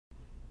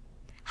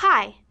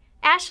Hi,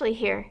 Ashley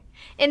here.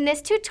 In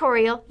this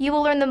tutorial, you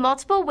will learn the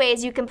multiple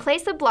ways you can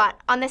place a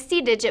blot on the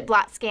C-DiGit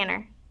Blot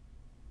Scanner.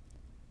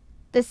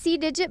 The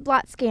C-DiGit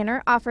Blot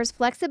Scanner offers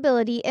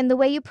flexibility in the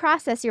way you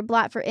process your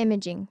blot for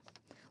imaging.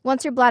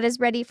 Once your blot is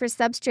ready for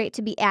substrate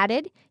to be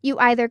added, you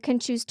either can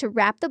choose to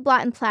wrap the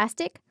blot in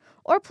plastic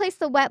or place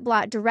the wet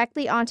blot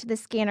directly onto the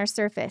scanner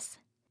surface.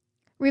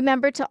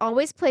 Remember to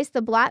always place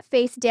the blot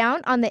face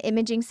down on the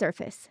imaging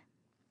surface.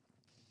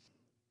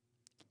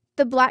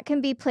 The blot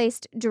can be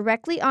placed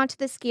directly onto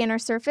the scanner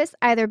surface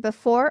either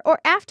before or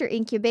after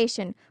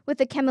incubation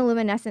with a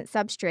chemiluminescent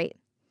substrate.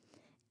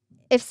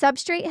 If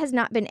substrate has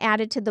not been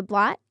added to the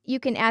blot, you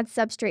can add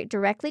substrate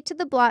directly to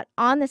the blot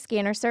on the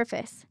scanner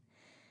surface.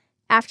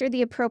 After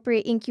the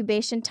appropriate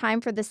incubation time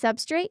for the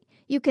substrate,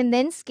 you can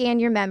then scan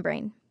your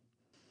membrane.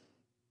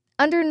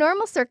 Under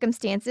normal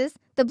circumstances,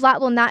 the blot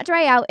will not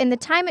dry out in the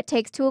time it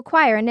takes to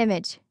acquire an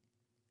image.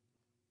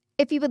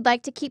 If you would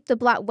like to keep the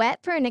blot wet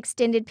for an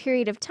extended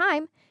period of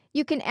time,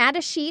 you can add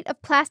a sheet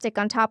of plastic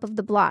on top of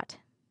the blot.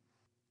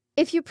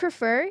 If you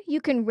prefer,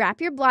 you can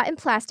wrap your blot in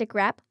plastic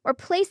wrap or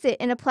place it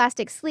in a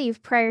plastic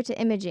sleeve prior to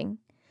imaging.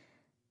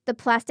 The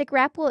plastic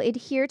wrap will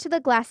adhere to the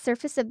glass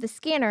surface of the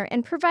scanner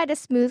and provide a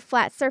smooth,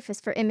 flat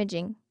surface for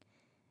imaging.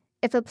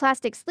 If a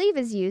plastic sleeve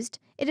is used,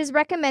 it is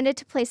recommended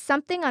to place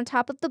something on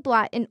top of the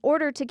blot in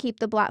order to keep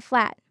the blot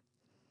flat.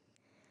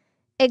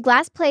 A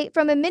glass plate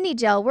from a mini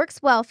gel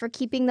works well for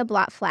keeping the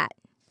blot flat.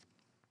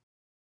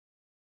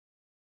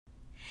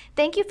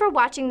 Thank you for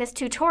watching this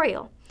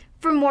tutorial.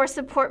 For more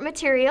support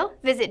material,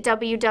 visit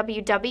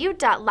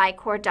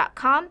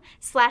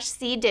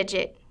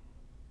www.li-cor.com/cdigit.